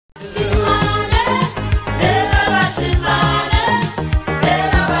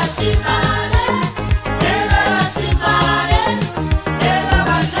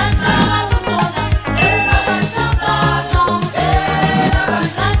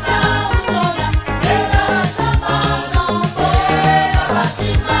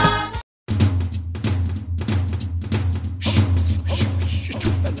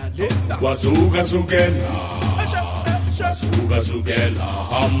Kwasuka Sukela, Kwasuka Sukela,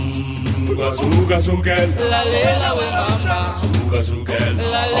 Kwasuka Sukela, La lela we mama, Kwasuka Sukela,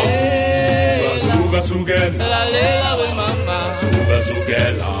 la lela, Kwasuka Sukela, la lela we mama. Kwasuka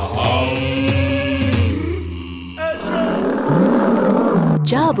Sukela.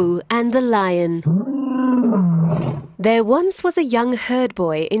 Jabu and the Lion. There once was a young herd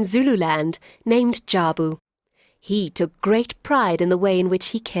boy in Zululand named Jabu. He took great pride in the way in which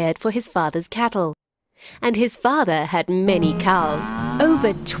he cared for his father's cattle. And his father had many cows,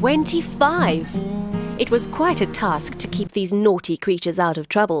 over 25. It was quite a task to keep these naughty creatures out of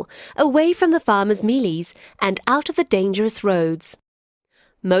trouble, away from the farmers' mealies and out of the dangerous roads.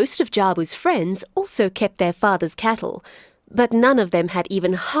 Most of Jabu's friends also kept their father's cattle, but none of them had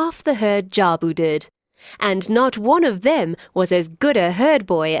even half the herd Jabu did. And not one of them was as good a herd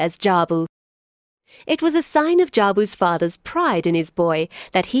boy as Jabu. It was a sign of Jabu's father's pride in his boy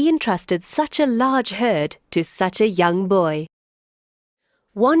that he entrusted such a large herd to such a young boy.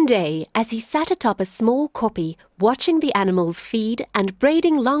 One day, as he sat atop a small koppie, watching the animals feed and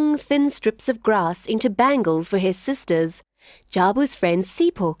braiding long, thin strips of grass into bangles for his sisters, Jabu's friend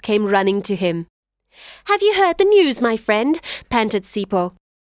Sipo came running to him. "Have you heard the news, my friend?" panted Sipo.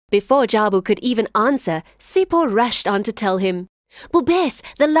 Before Jabu could even answer, Sipo rushed on to tell him. "Bubes,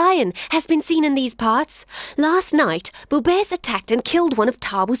 the lion, has been seen in these parts. Last night, Bubes attacked and killed one of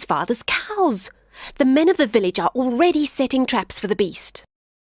Tabu's father's cows. The men of the village are already setting traps for the beast."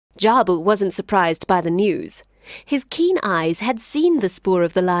 Jabu wasn't surprised by the news. His keen eyes had seen the spoor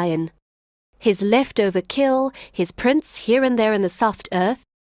of the lion. His leftover kill, his prints here and there in the soft earth,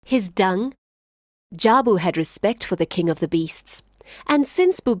 his dung. Jabu had respect for the king of the beasts. And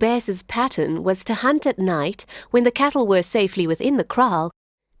since Bubes's pattern was to hunt at night when the cattle were safely within the kraal,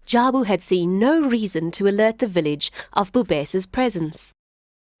 Jabu had seen no reason to alert the village of Bubes's presence.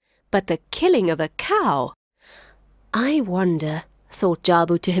 But the killing of a cow! "I wonder," thought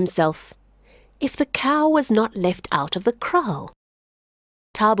Jabu to himself, "if the cow was not left out of the kraal."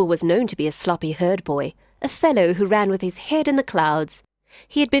 Tabu was known to be a sloppy herd boy, a fellow who ran with his head in the clouds.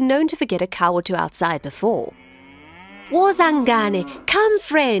 He had been known to forget a cow or two outside before. "Wozangane, come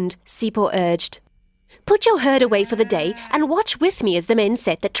friend," Sipo urged. "Put your herd away for the day and watch with me as the men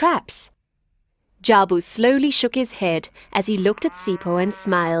set the traps." Jabu slowly shook his head as he looked at Sipo and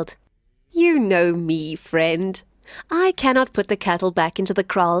smiled. "You know me, friend. I cannot put the cattle back into the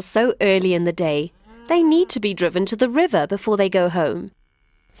kraal so early in the day. They need to be driven to the river before they go home."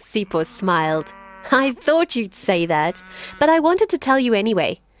 Sipo smiled. "I thought you'd say that, but I wanted to tell you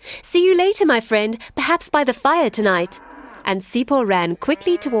anyway. See you later, my friend, perhaps by the fire tonight." And Sipo ran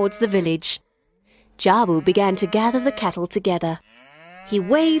quickly towards the village. Jabu began to gather the cattle together. He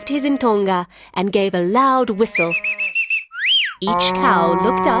waved his intonga and gave a loud whistle. Each cow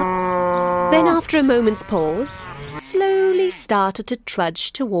looked up, then after a moment's pause, slowly started to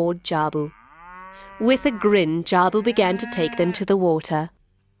trudge toward Jabu. With a grin, Jabu began to take them to the water.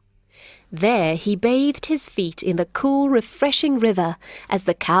 There he bathed his feet in the cool, refreshing river as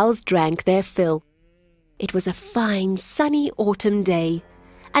the cows drank their fill. It was a fine, sunny autumn day,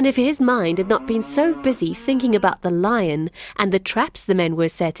 and if his mind had not been so busy thinking about the lion and the traps the men were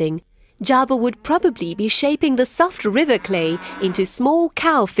setting, Jabu would probably be shaping the soft river clay into small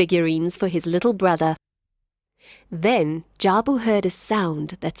cow figurines for his little brother. Then Jabu heard a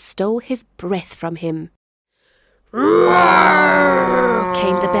sound that stole his breath from him. "Roar!"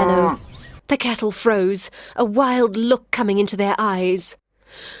 came the bellow. The cattle froze, a wild look coming into their eyes.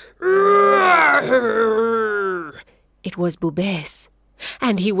 It was Bubes,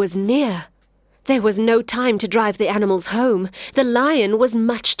 and he was near. There was no time to drive the animals home. The lion was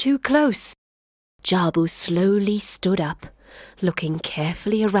much too close. Jabu slowly stood up, looking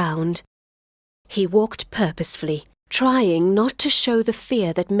carefully around. He walked purposefully, trying not to show the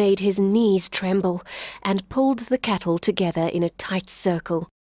fear that made his knees tremble, and pulled the cattle together in a tight circle.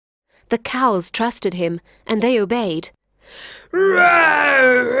 The cows trusted him, and they obeyed.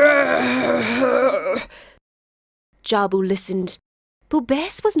 Jabu listened.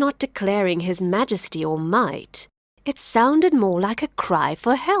 Bubes was not declaring his majesty or might. It sounded more like a cry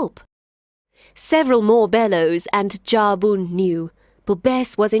for help. Several more bellows, and Jabu knew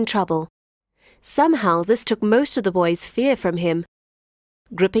Bubes was in trouble. Somehow this took most of the boy's fear from him.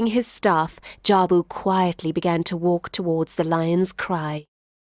 Gripping his staff, Jabu quietly began to walk towards the lion's cry.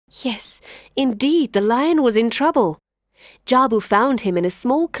 Yes, indeed, the lion was in trouble. Jabu found him in a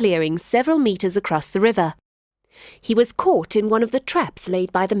small clearing several meters across the river. He was caught in one of the traps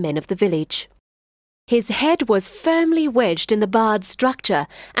laid by the men of the village. His head was firmly wedged in the barred structure,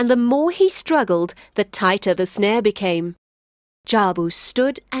 and the more he struggled, the tighter the snare became. Jabu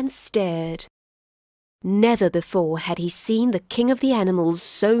stood and stared. Never before had he seen the king of the animals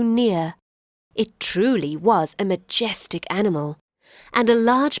so near. It truly was a majestic animal, and a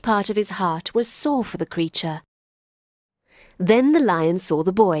large part of his heart was sore for the creature. Then the lion saw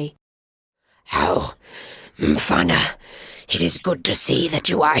the boy. "Oh, Mfana, it is good to see that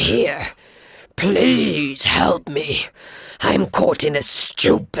you are here. Please help me. I am caught in this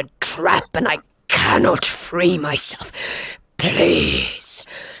stupid trap and I cannot free myself. Please,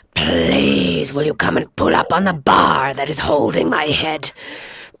 please, will you come and pull up on the bar that is holding my head?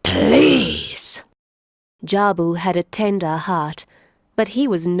 Please." Jabu had a tender heart, but he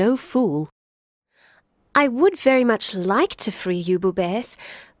was no fool. "I would very much like to free you, Bubes,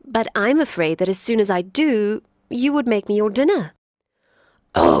 but I'm afraid that as soon as I do, you would make me your dinner."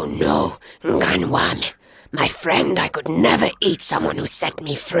 "Oh no, Nganwami. My friend, I could never eat someone who set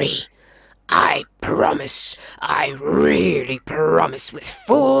me free. I promise, I really promise with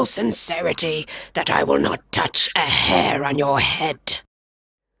full sincerity that I will not touch a hair on your head."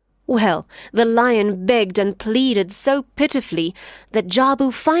 Well, the lion begged and pleaded so pitifully that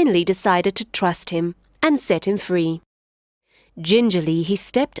Jabu finally decided to trust him and set him free. Gingerly he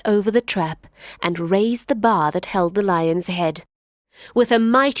stepped over the trap and raised the bar that held the lion's head. With a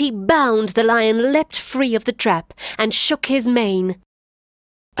mighty bound the lion leapt free of the trap and shook his mane.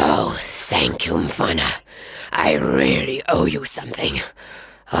 "Oh, thank you, Mfana. I really owe you something.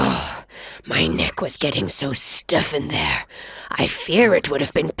 Oh, my neck was getting so stiff in there. I fear it would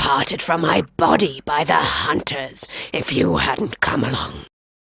have been parted from my body by the hunters if you hadn't come along.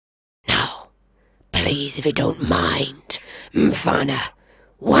 Now, please, if you don't mind, Mfana,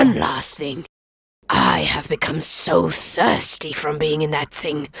 one last thing. I have become so thirsty from being in that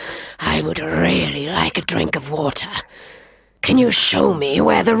thing. I would really like a drink of water. Can you show me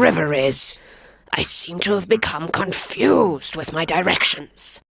where the river is? I seem to have become confused with my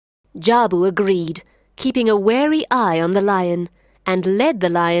directions." Jabu agreed, keeping a wary eye on the lion, and led the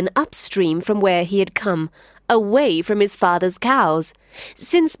lion upstream from where he had come, away from his father's cows,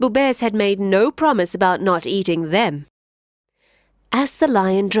 since Bubes had made no promise about not eating them. As the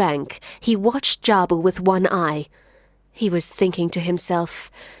lion drank, he watched Jabu with one eye. He was thinking to himself,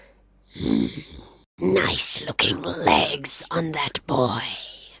 Nice-looking legs on that boy.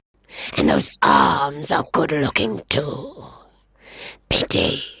 And those arms are good-looking too.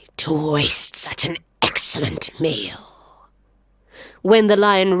 Pity to waste such an excellent meal." When the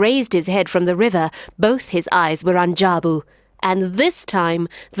lion raised his head from the river, both his eyes were on Jabu, and this time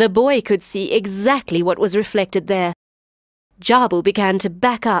the boy could see exactly what was reflected there. Jabu began to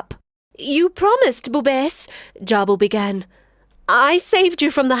back up. "You promised, Bubes," Jabu began. "I saved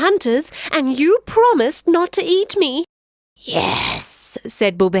you from the hunters, and you promised not to eat me." "Yes,"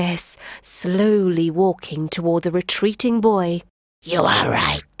 said Bubes, slowly walking toward the retreating boy. "You are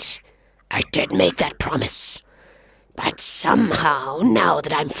right. I did make that promise. But somehow, now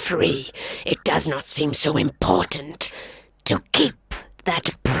that I'm free, it does not seem so important to keep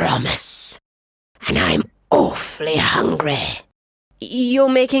that promise. And I'm awfully hungry." "You're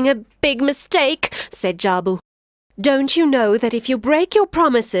making a big mistake," said Jabu. "Don't you know that if you break your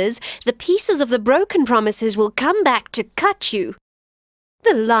promises, the pieces of the broken promises will come back to cut you?"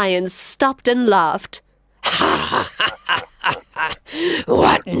 The lion stopped and laughed.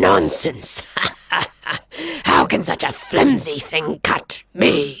 "What nonsense! How can such a flimsy thing cut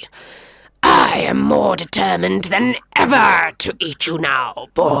me? I am more determined than ever to eat you now,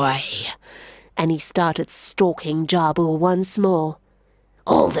 boy." And he started stalking Jabu once more.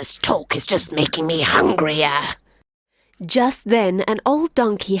 "All this talk is just making me hungrier." Just then an old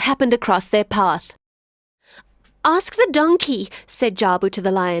donkey happened across their path. "Ask the donkey," said Jabu to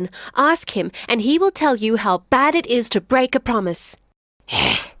the lion. "Ask him, and he will tell you how bad it is to break a promise."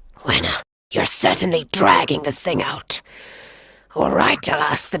 Wenna, you're certainly dragging this thing out. All right, I'll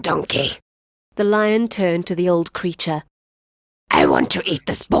ask the donkey. The lion turned to the old creature. "I want to eat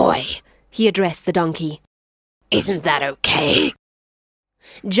this boy," he addressed the donkey. "Isn't that okay?"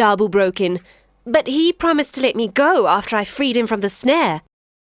 Jabu broke in. "But he promised to let me go after I freed him from the snare."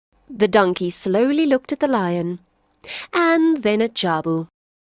 The donkey slowly looked at the lion, and then at Jabu.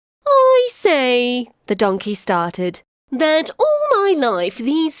 "I say," the donkey started, "that all my life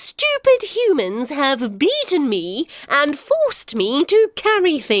these stupid humans have beaten me and forced me to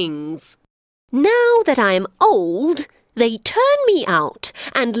carry things. Now that I am old, they turn me out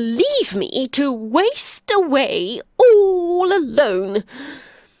and leave me to waste away all alone.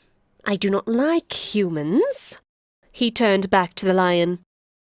 I do not like humans." He turned back to the lion.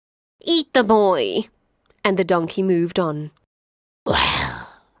 "Eat the boy," and the donkey moved on. "Well,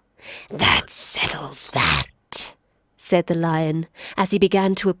 that settles that," said the lion, as he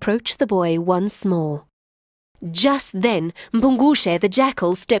began to approach the boy once more. Just then, Mpungushe the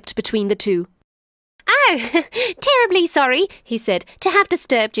jackal stepped between the two. "Oh, terribly sorry," he said, "to have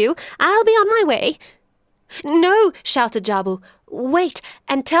disturbed you. I'll be on my way." "No," shouted Jabu. "Wait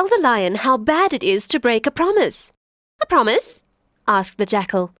and tell the lion how bad it is to break a promise." "A promise?" asked the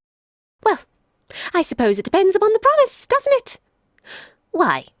jackal. "Well, I suppose it depends upon the promise, doesn't it?"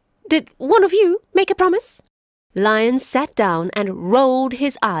 "Why, did one of you make a promise?" Lion sat down and rolled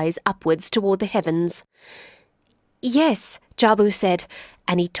his eyes upwards toward the heavens. "Yes," Jabu said,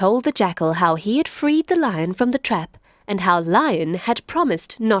 and he told the jackal how he had freed the lion from the trap, and how Lion had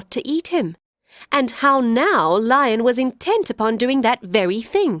promised not to eat him, and how now Lion was intent upon doing that very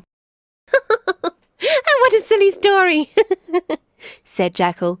thing. "What a silly story," said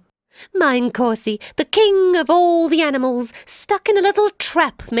Jackal. "Mine Corsi, the king of all the animals, stuck in a little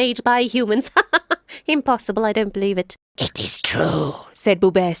trap made by humans. Impossible, I don't believe it." "It is true," said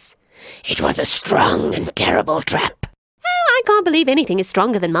Bubes. "It was a strong and terrible trap." "Oh, I can't believe anything is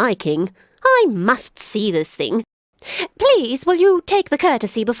stronger than my king. I must see this thing. Please, will you take the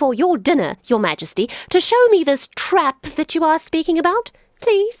courtesy before your dinner, your majesty, to show me this trap that you are speaking about,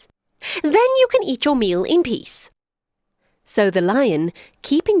 please? Then you can eat your meal in peace." So the lion,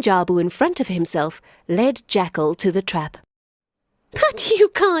 keeping Jabu in front of himself, led Jackal to the trap. "But you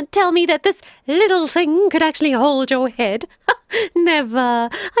can't tell me that this little thing could actually hold your head. Never.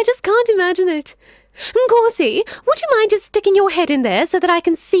 I just can't imagine it. Corsi, would you mind just sticking your head in there so that I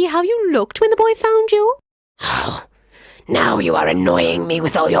can see how you looked when the boy found you?" "Oh, now you are annoying me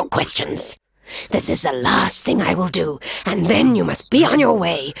with all your questions. This is the last thing I will do, and then you must be on your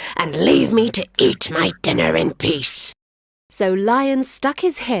way and leave me to eat my dinner in peace." So Lion stuck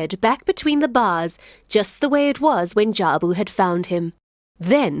his head back between the bars, just the way it was when Jabu had found him.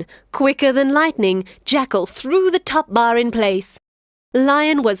 Then, quicker than lightning, Jackal threw the top bar in place.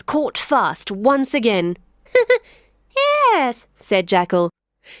 Lion was caught fast once again. "Yes," said Jackal.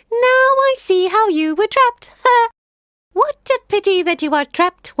 "Now I see how you were trapped. What a pity that you are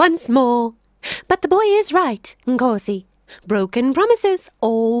trapped once more. But the boy is right, Nkosi. Broken promises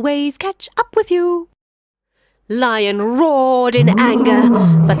always catch up with you." Lion roared in anger,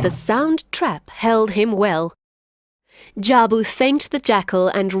 but the sound trap held him well. Jabu thanked the jackal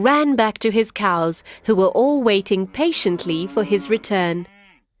and ran back to his cows, who were all waiting patiently for his return.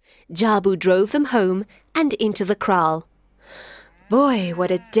 Jabu drove them home and into the kraal. Boy,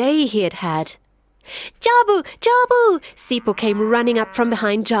 what a day he had had. "Jabu! Jabu!" Sipo came running up from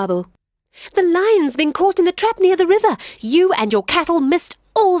behind Jabu. "The lion's been caught in the trap near the river. You and your cattle missed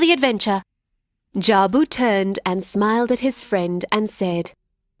all the adventure." Jabu turned and smiled at his friend and said,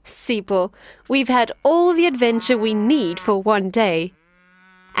 "Sipo, we've had all the adventure we need for one day."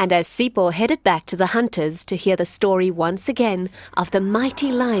 And as Sipo headed back to the hunters to hear the story once again of the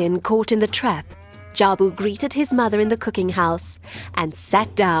mighty lion caught in the trap, Jabu greeted his mother in the cooking house and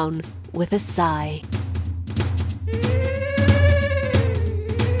sat down with a sigh.